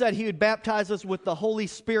 Jesus said he would baptize us with the Holy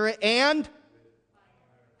Spirit and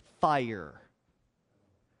fire.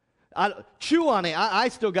 Chew on it. I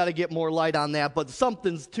still got to get more light on that, but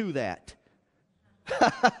something's to that.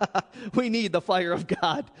 We need the fire of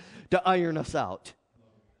God to iron us out.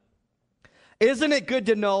 Isn't it good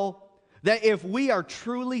to know that if we are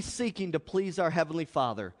truly seeking to please our Heavenly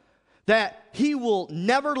Father, that he will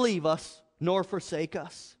never leave us nor forsake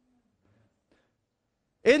us?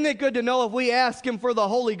 Isn't it good to know if we ask him for the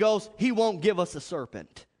Holy Ghost, he won't give us a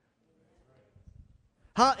serpent?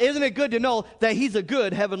 Isn't it good to know that he's a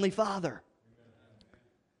good Heavenly Father?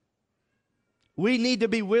 We need to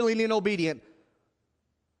be willing and obedient.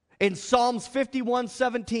 In Psalms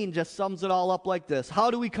 51:17 just sums it all up like this.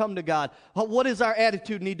 How do we come to God? What does our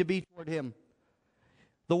attitude need to be toward him?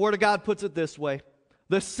 The Word of God puts it this way.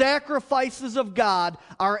 The sacrifices of God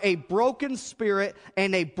are a broken spirit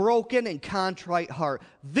and a broken and contrite heart.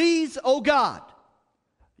 These, O God,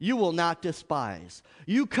 you will not despise.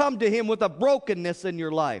 You come to him with a brokenness in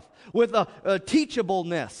your life, with a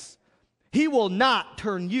teachableness. He will not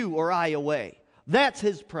turn you or I away. That's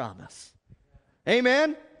his promise.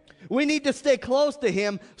 Amen? We need to stay close to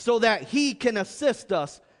him so that he can assist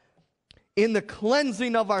us in the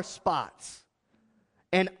cleansing of our spots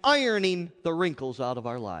and ironing the wrinkles out of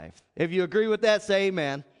our life. If you agree with that, say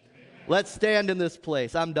amen. Let's stand in this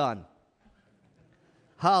place. I'm done.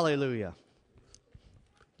 Hallelujah.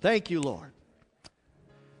 Thank you, Lord.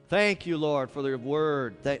 Thank you, Lord, for the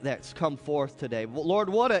word that's come forth today. Lord,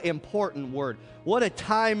 what an important word. What a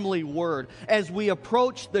timely word as we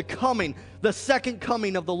approach the second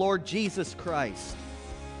coming of the Lord Jesus Christ.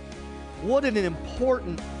 What an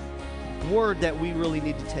important word that we really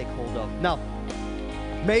need to take hold of. Now,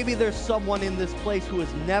 maybe there's someone in this place who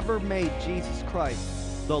has never made Jesus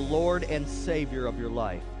Christ the Lord and Savior of your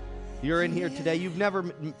life. You're in here today, you've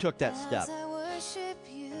never took that step.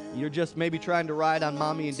 You're just maybe trying to ride on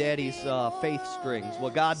mommy and daddy's faith strings. Well,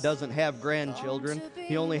 God doesn't have grandchildren.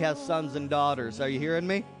 He only has sons and daughters. Are you hearing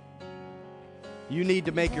me? You need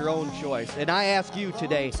to make your own choice. And I ask you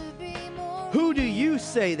today, who do you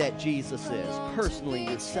say that Jesus is, personally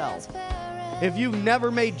yourself? If you've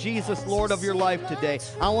never made Jesus Lord of your life today,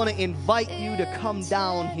 I want to invite you to come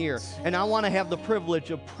down here. And I want to have the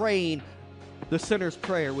privilege of praying the sinner's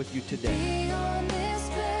prayer with you today.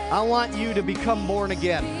 I want you to become born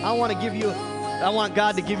again. I want to give you I want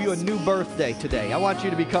God to give you a new birthday today. I want you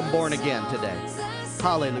to become born again today.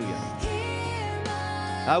 Hallelujah.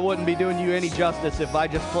 I wouldn't be doing you any justice if I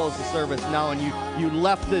just closed the service now and you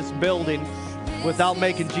left this building without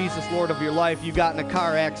making Jesus Lord of your life. You got in a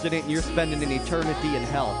car accident and you're spending an eternity in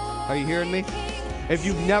hell. Are you hearing me? If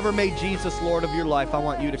you've never made Jesus Lord of your life, I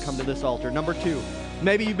want you to come to this altar. Number 2,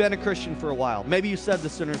 maybe you've been a Christian for a while. Maybe you said the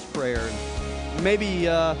sinner's prayer. Maybe,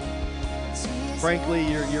 frankly,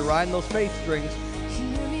 you're riding those faith strings.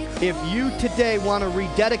 If you today want to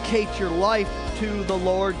rededicate your life to the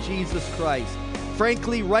Lord Jesus Christ,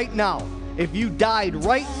 frankly, right now, if you died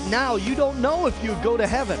right now, you don't know if you'd go to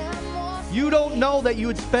heaven. You don't know that you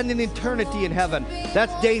would spend an eternity in heaven.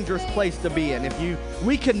 That's a dangerous place to be in.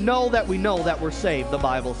 We can know that we know that we're saved, the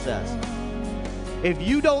Bible says. If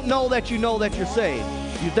you don't know that you're saved,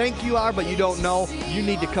 you think you are, but you don't know, you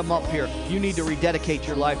need to come up here. You need to rededicate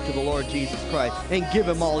your life to the Lord Jesus Christ and give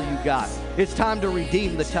Him all you got. It's time to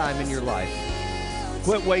redeem the time in your life.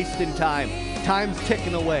 Quit wasting time. Time's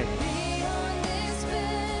ticking away.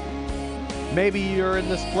 Maybe you're in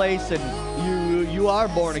this place and you are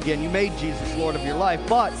born again. You made Jesus Lord of your life,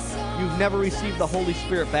 but you've never received the Holy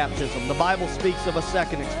Spirit baptism. The Bible speaks of a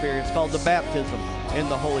second experience called the baptism in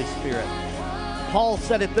the Holy Spirit. Paul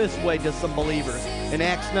said it this way to some believers. In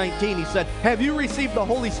Acts 19, he said, have you received the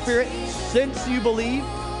Holy Spirit since you believed?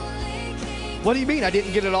 What do you mean? I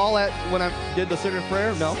didn't get it all when I did the sinner's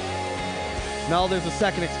prayer? No. No, there's a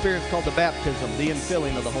second experience called the baptism, the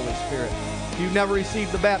infilling of the Holy Spirit. If you've never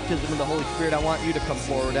received the baptism of the Holy Spirit, I want you to come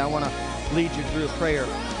forward. I want to lead you through a prayer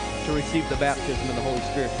to receive the baptism of the Holy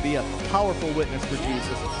Spirit, to be a powerful witness for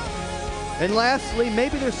Jesus. And lastly,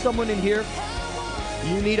 maybe there's someone in here,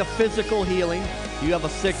 you need a physical healing. You have a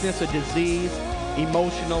sickness, a disease,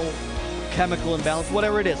 emotional, chemical imbalance,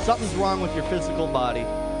 whatever it is. Something's wrong with your physical body,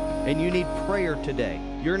 and you need prayer today.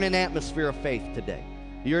 You're in an atmosphere of faith today.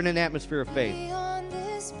 You're in an atmosphere of faith.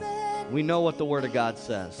 We know what the Word of God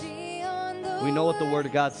says. We know what the Word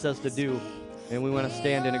of God says to do, and we want to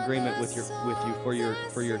stand in agreement with you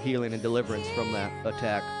for your healing and deliverance from that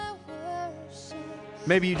attack.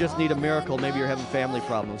 Maybe you just need a miracle. Maybe you're having family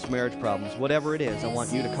problems, marriage problems, whatever it is. I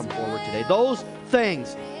want you to come forward today. Those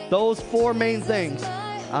things, those 4 main things,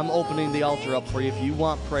 I'm opening the altar up for you if you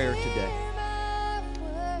want prayer today.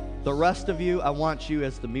 The rest of you, I want you,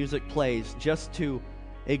 as the music plays, just to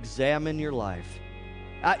examine your life.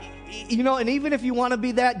 And even if you want to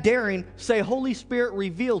be that daring, say, Holy Spirit,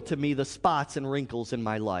 reveal to me the spots and wrinkles in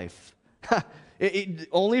my life.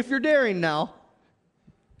 Only if you're daring now.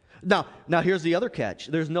 Now, here's the other catch.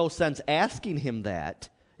 There's no sense asking Him that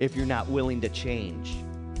if you're not willing to change.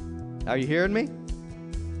 Are you hearing me?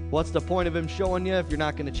 What's the point of Him showing you if you're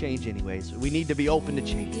not going to change anyways? We need to be open to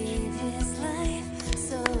change.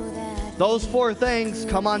 Those 4 things,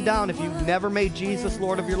 come on down. If you've never made Jesus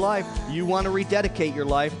Lord of your life, you want to rededicate your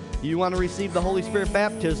life, you want to receive the Holy Spirit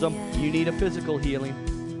baptism, you need a physical healing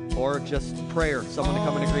or just prayer, someone to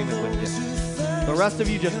come in agreement with you. The rest of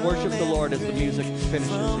you just worship the Lord as the music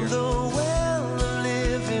finishes here.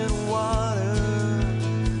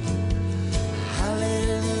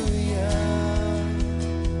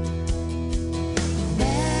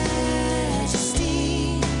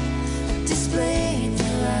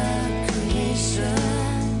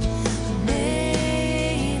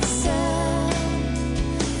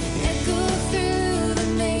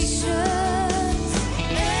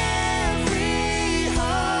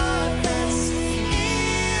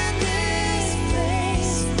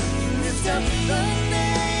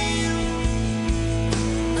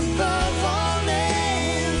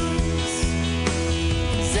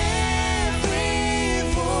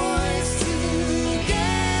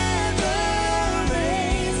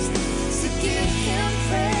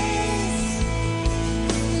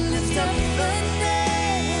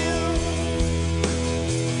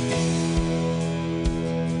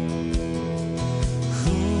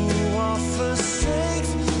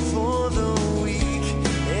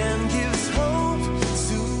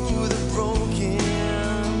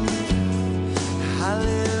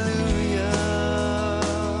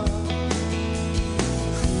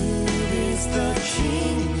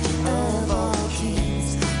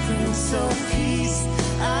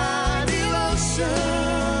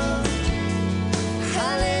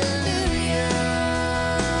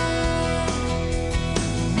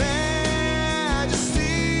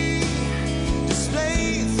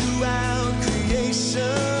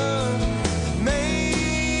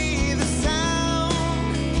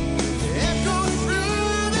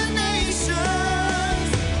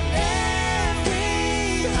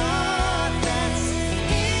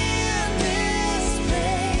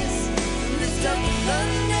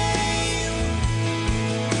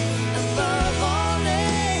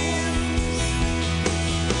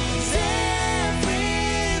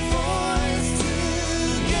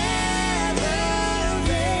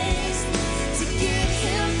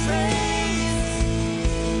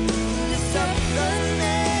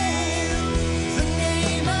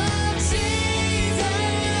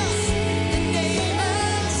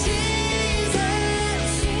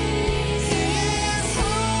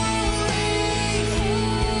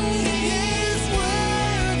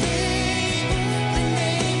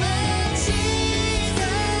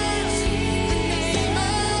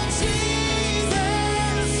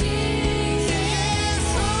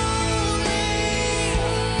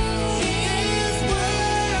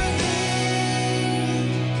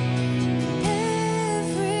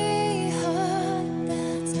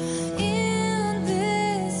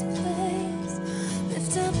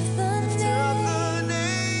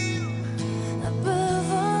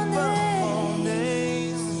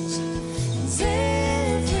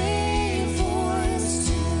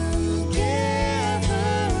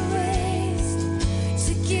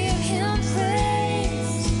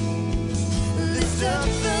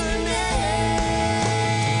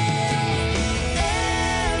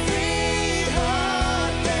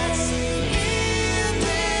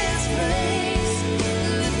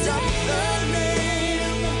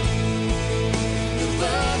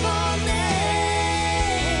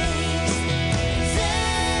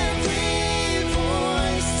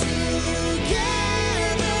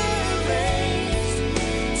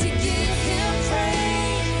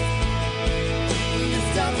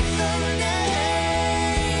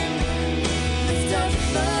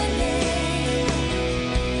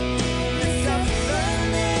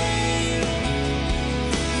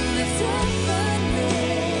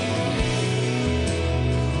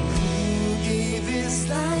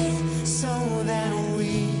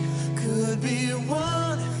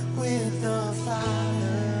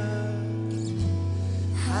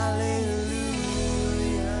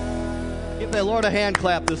 Give the Lord a hand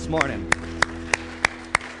clap this morning.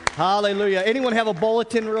 Hallelujah. Anyone have a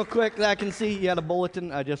bulletin real quick that I can see? You had a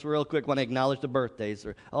bulletin? I just real quick want to acknowledge the birthdays.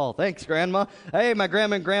 Oh, thanks, Grandma. Hey, my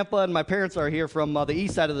grandma and grandpa and my parents are here from the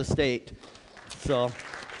east side of the state. So,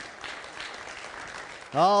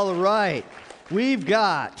 all right. We've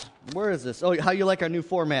got, where is this? Oh, how you like our new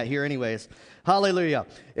format here anyways. Hallelujah.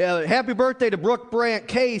 Happy birthday to Brooke Brandt,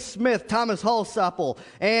 Kay Smith, Thomas Hullsopple,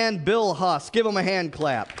 and Bill Huss. Give them a hand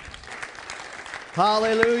clap.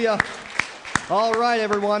 Hallelujah. All right,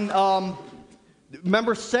 everyone.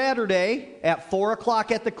 Remember, Saturday at 4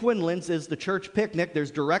 o'clock at the Quinlan's is the church picnic.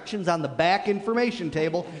 There's directions on the back information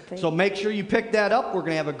table, so make sure you pick that up. We're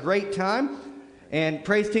going to have a great time. And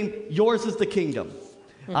praise team, yours is the kingdom.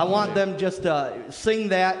 I want them just to sing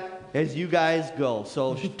that as you guys go.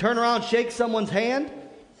 So turn around, shake someone's hand.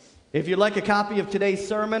 If you'd like a copy of today's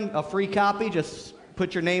sermon, a free copy, just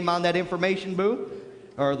put your name on that information booth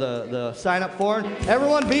or the sign-up form.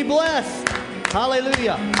 Everyone be blessed.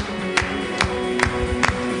 Hallelujah.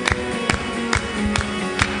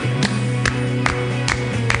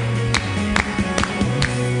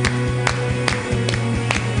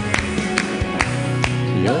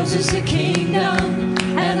 Yours is the kingdom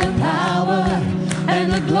and the power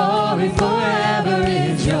and the glory forever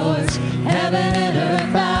is yours. Heaven and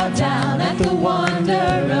earth bow down at the wonder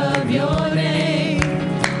of your name.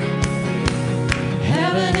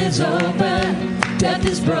 Heaven is open, death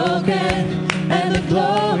is broken, and the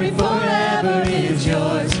glory forever is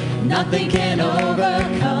yours. Nothing can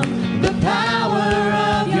overcome the power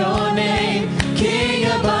of your name. King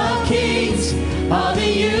above kings, all the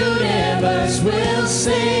universe will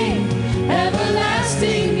sing.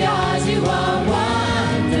 Everlasting God, you are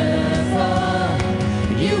wonderful.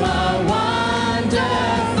 You are wonderful.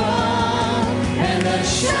 And the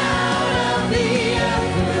shout of the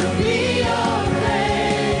earth will be your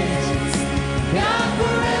praise. God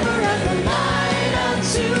forever and the light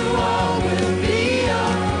unto all will be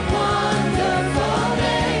your wonderful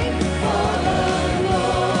name. For the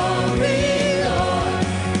glory, Lord,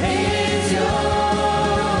 is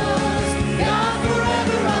yours. God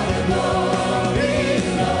forever, all the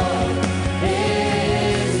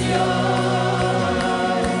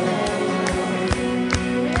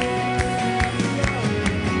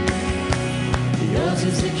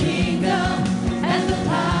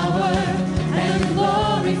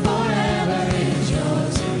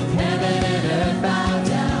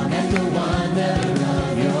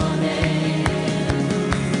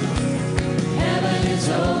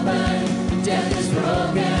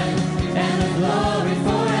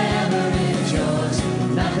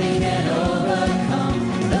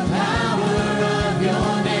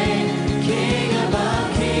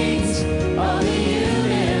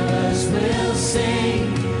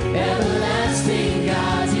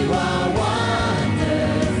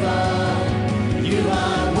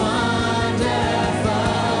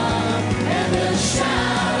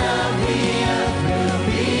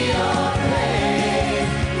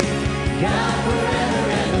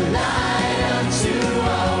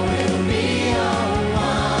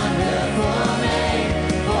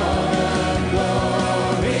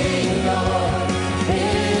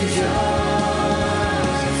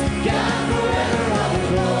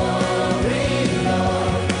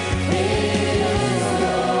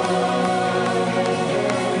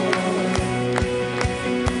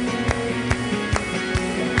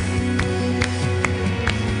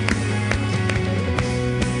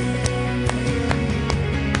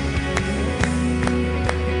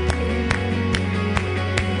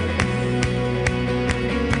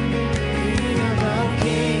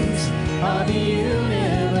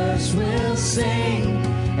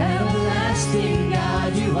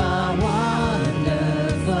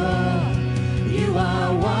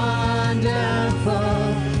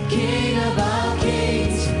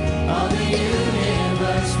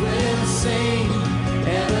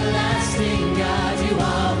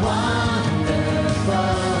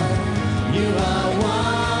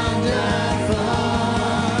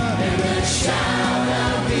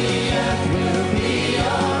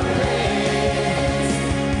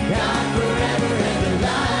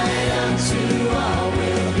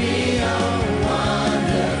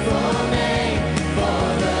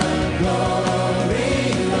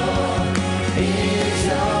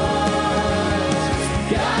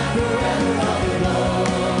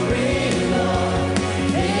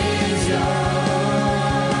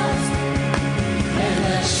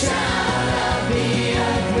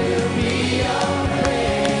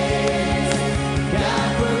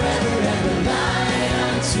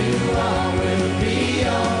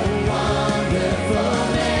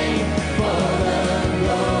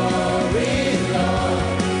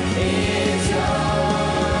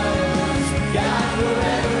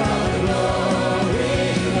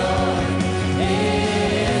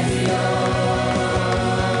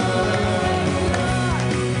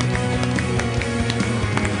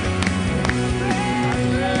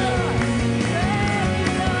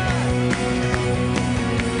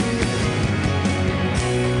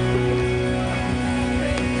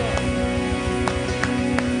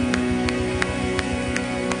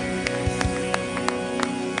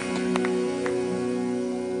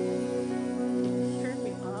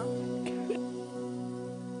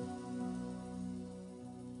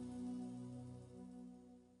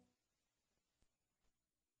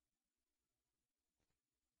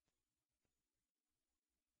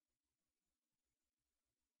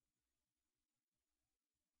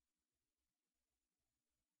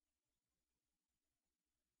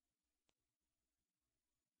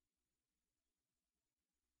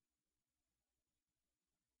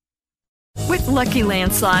With Lucky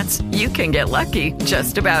Land Slots, you can get lucky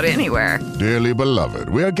just about anywhere. Dearly beloved,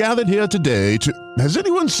 we are gathered here today to... Has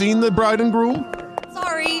anyone seen the bride and groom?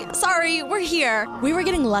 Sorry, we're here. We were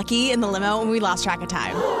getting lucky in the limo and we lost track of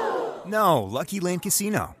time. No, Lucky Land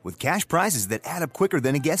Casino, with cash prizes that add up quicker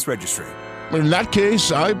than a guest registry. In that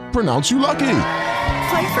case, I pronounce you lucky.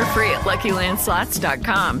 Play for free at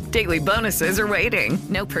LuckyLandSlots.com. Daily bonuses are waiting.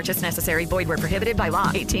 No purchase necessary. Void where prohibited by law.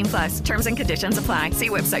 18+. Terms and conditions apply. See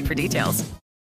website for details.